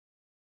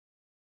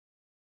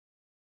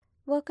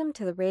Welcome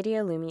to the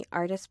Radio Lumi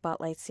Artist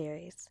Spotlight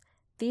series.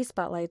 These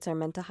spotlights are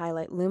meant to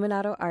highlight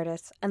Luminato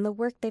artists and the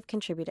work they've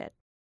contributed.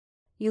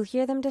 You'll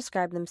hear them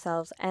describe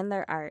themselves and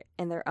their art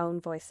in their own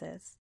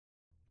voices.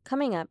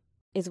 Coming up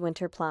is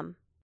Winter Plum.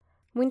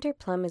 Winter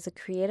Plum is a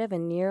creative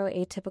and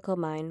neuroatypical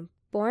mind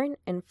born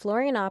in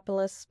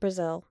Florianopolis,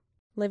 Brazil,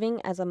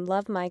 living as a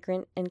love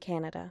migrant in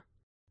Canada.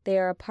 They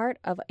are a part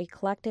of a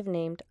collective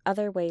named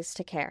Other Ways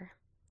to Care.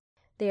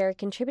 They are a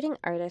contributing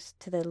artist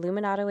to the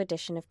Luminato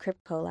edition of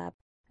CRIP COLLAB,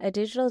 a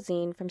digital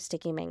zine from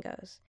Sticky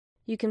Mangoes.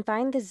 You can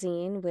find the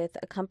zine with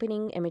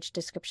accompanying image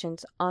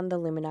descriptions on the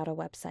Luminato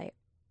website.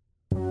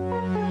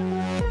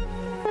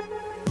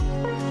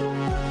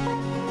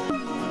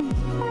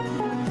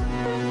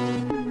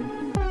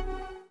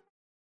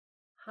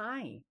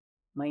 Hi,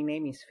 my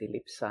name is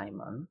Philip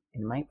Simon,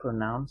 and my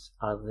pronouns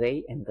are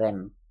they and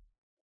them.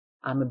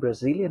 I'm a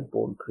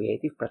Brazilian-born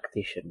creative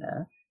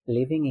practitioner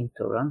living in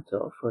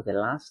Toronto for the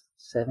last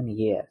 7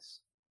 years.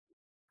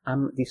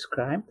 I'm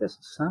described as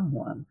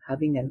someone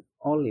having an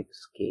olive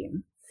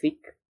skin,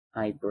 thick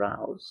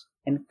eyebrows,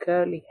 and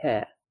curly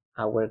hair.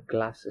 I wear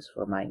glasses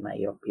for my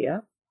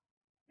myopia,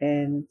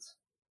 and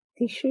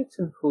t-shirts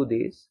and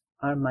hoodies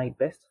are my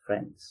best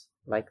friends,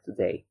 like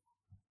today.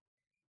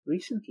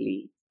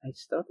 Recently, I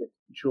started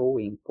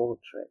drawing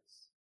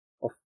portraits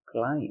of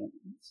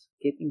clients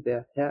getting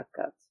their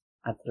haircuts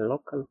at a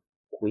local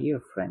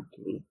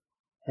queer-friendly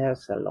hair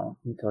salon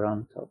in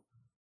Toronto.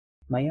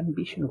 My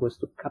ambition was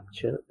to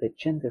capture the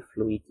gender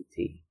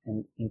fluidity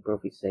and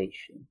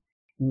improvisation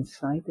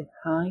inside a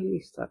highly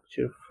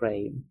structured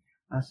frame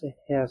as a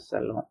hair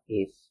salon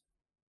is.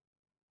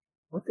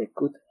 What a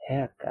good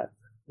haircut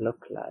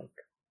look like?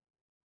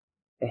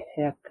 A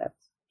haircut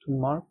to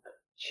mark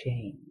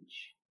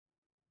change.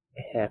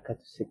 A haircut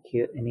to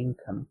secure an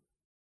income,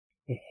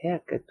 a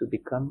haircut to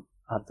become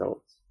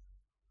adult,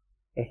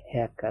 a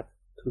haircut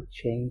to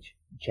change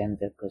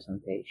gender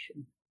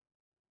presentation,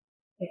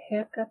 a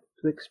haircut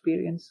to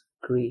experience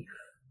grief,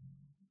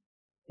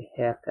 a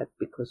haircut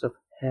because of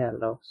hair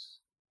loss,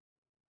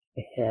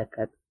 a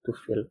haircut to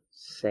feel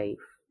safe,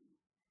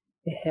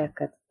 a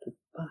haircut to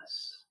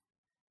pass,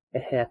 a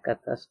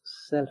haircut as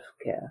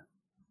self-care,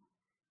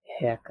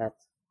 a haircut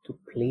to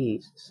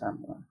please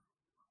someone,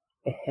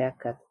 a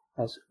haircut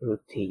as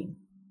routine,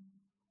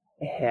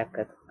 a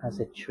haircut as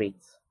a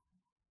treat,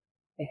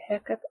 a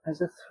haircut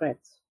as a threat,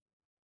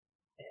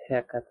 a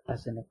haircut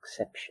as an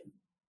exception.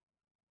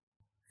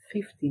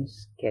 15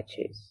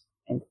 sketches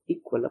and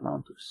equal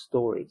amount of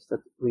stories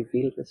that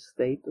reveal the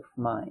state of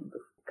mind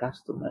of the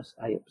customers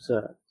I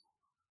observed.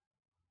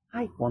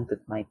 I wanted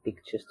my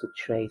pictures to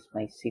trace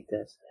my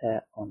sitter's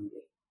hair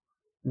only.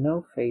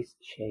 No face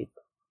shape,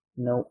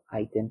 no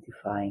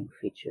identifying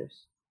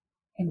features.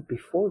 And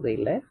before they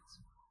left,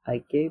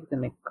 I gave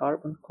them a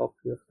carbon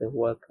copy of the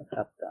work I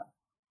have done.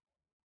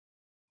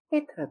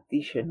 A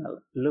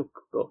traditional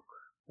lookbook,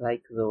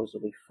 like those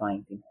we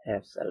find in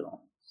hair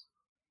salons,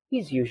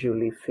 is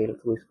usually filled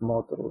with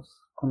models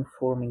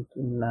conforming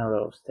to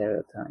narrow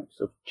stereotypes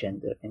of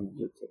gender and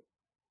beauty.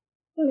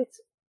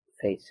 Let's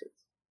face it,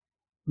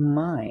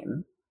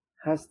 mine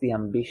has the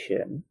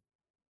ambition,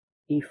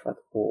 if at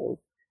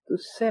all, to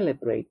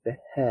celebrate the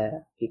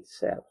hair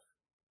itself,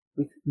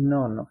 with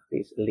none of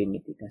these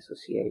limiting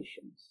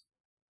associations.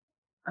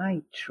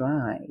 I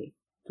try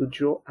to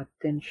draw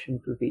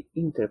attention to the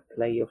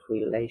interplay of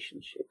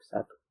relationships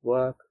at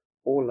work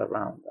all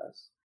around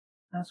us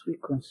as we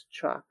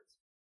construct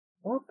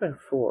or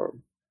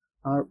perform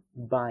our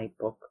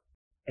BIPOC,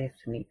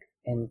 ethnic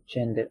and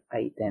gender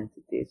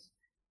identities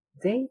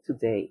day to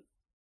day.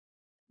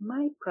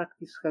 My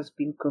practice has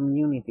been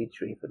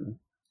community-driven,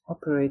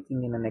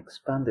 operating in an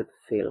expanded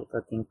field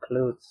that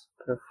includes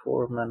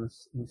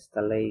performance,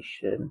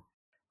 installation,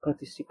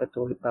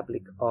 participatory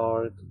public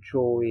art,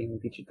 drawing,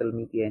 digital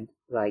media, and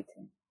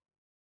writing.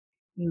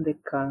 In the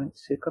current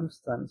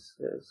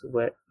circumstances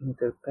where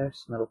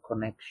interpersonal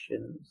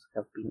connections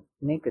have been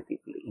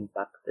negatively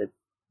impacted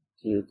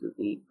due to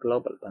the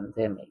global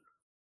pandemic,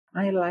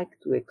 I like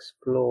to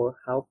explore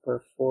how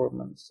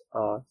performance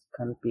art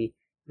can be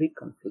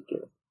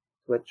reconfigured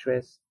to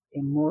address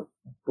a more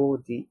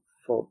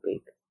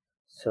body-phobic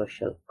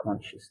social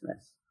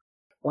consciousness.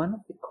 One of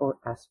the core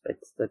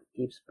aspects that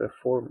gives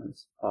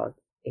performance art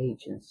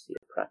agency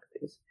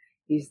practice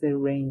is the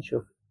range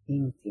of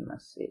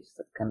intimacies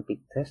that can be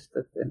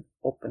tested and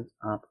opened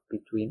up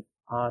between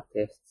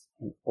artists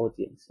and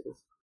audiences.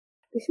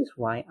 This is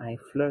why I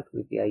flirt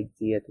with the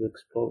idea to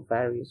explore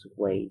various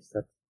ways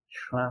that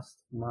trust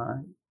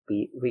might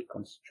be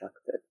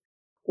reconstructed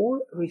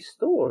or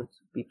restored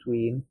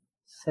between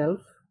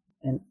self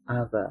and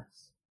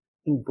others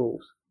in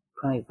both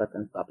private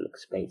and public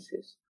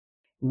spaces,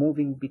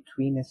 moving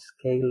between a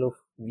scale of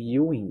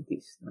viewing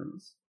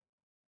distance,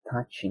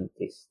 touching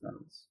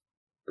distance,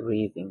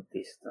 breathing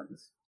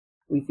distance,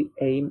 with the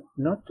aim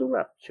not to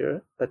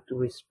rupture but to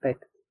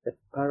respect the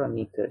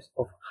parameters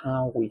of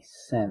how we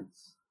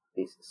sense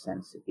these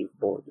sensitive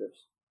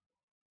borders.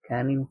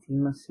 Can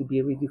intimacy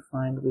be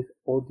redefined with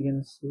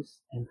audiences,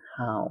 and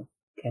how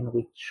can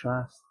we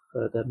trust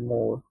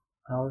furthermore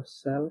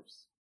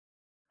ourselves.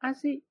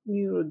 As a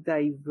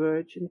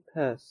neurodivergent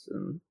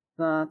person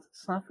that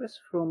suffers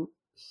from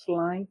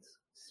slight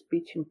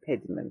speech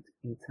impediment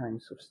in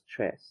times of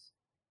stress,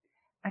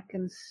 I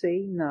can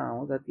say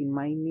now that in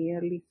my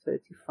nearly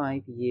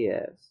 35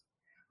 years,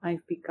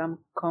 I've become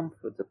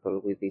comfortable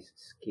with this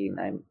skin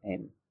I'm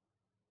in,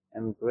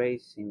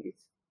 embracing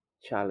its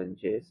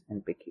challenges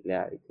and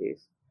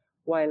peculiarities,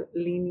 while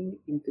leaning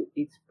into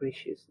its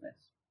preciousness.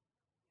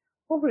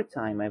 Over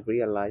time, I've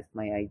realized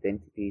my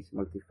identity is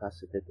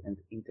multifaceted and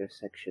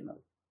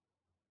intersectional.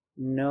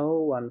 No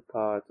one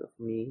part of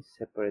me is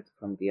separate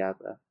from the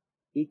other.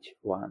 Each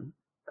one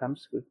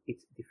comes with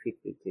its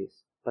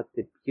difficulties, but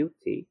the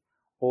beauty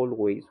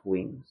always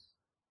wins.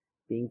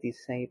 Being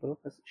disabled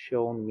has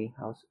shown me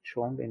how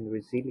strong and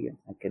resilient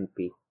I can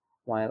be,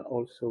 while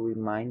also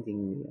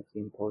reminding me of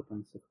the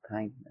importance of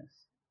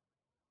kindness.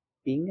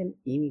 Being an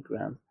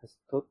immigrant has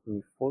taught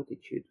me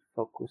fortitude,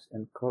 focus,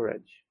 and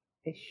courage.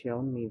 Has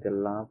shown me the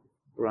love,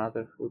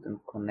 brotherhood, and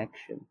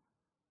connection.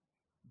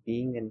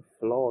 Being a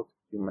flawed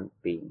human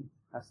being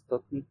has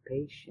taught me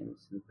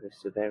patience and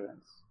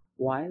perseverance,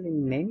 while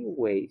in many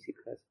ways it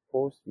has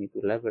forced me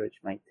to leverage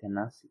my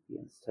tenacity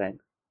and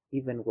strength,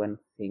 even when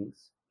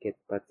things get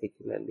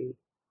particularly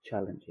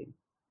challenging.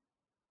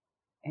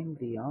 And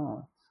the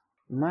art.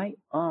 My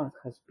art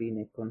has been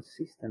a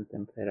consistent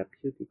and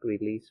therapeutic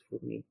release for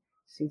me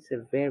since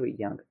a very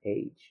young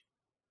age.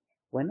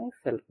 When I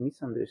felt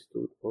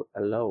misunderstood or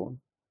alone,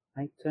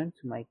 I turned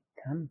to my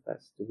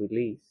canvas to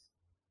release.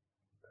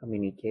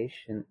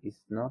 Communication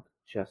is not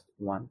just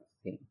one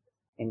thing,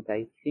 and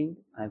I think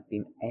I've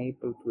been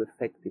able to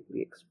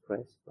effectively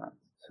express that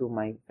through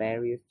my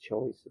various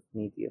choice of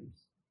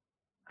mediums.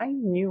 I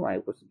knew I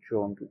was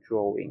drawn to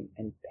drawing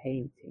and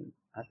painting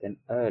at an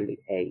early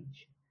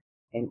age,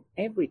 and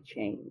every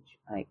change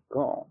I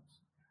got,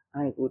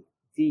 I would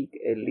dig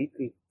a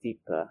little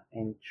deeper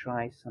and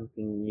try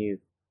something new.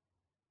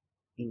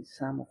 In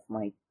some of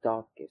my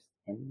darkest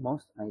and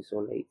most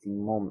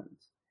isolating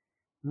moments,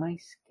 my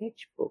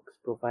sketchbooks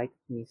provided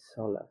me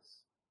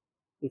solace.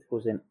 It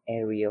was an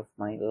area of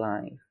my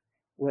life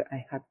where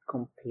I had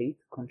complete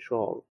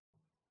control.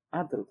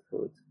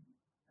 Adulthood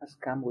has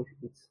come with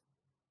its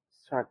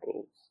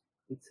struggles,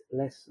 its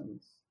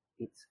lessons,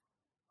 its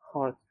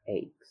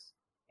heartaches,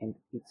 and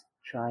its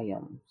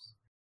triumphs,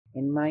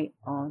 and my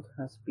art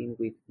has been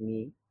with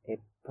me, a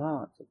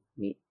part of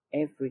me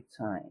every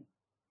time.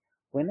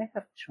 When I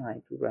have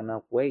tried to run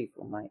away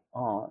from my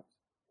art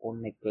or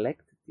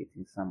neglected it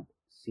in some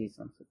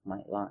seasons of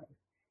my life,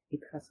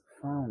 it has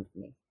found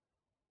me.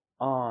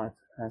 Art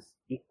has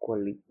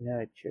equally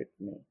nurtured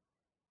me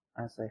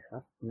as I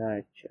have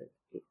nurtured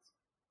it.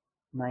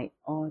 My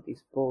art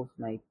is both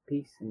my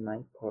peace and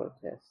my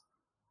protest.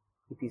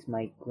 It is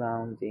my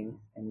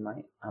grounding and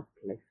my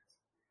uplift.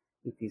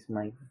 It is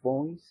my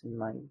voice and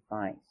my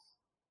vice.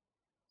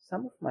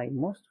 Some of my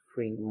most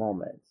freeing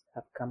moments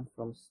have come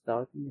from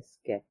starting a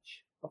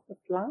sketch of a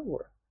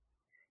flower.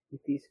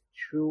 It is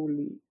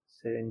truly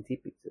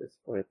serendipitous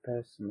for a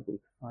person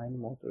with fine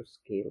motor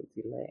skill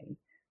delay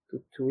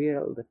to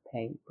twirl the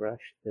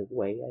paintbrush the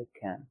way I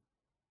can.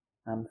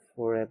 I'm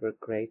forever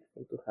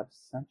grateful to have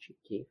such a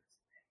gift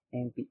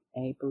and be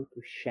able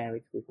to share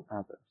it with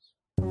others.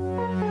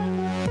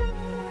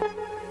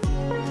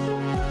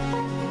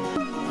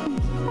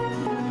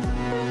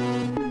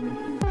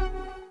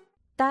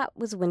 That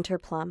was Winter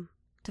Plum.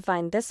 To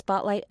find this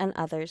spotlight and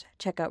others,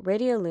 check out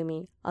Radio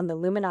Lumi on the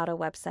Luminato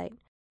website.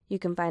 You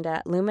can find it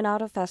at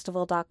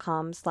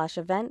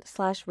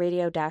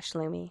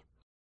luminatofestival.com/event/radio-lumi.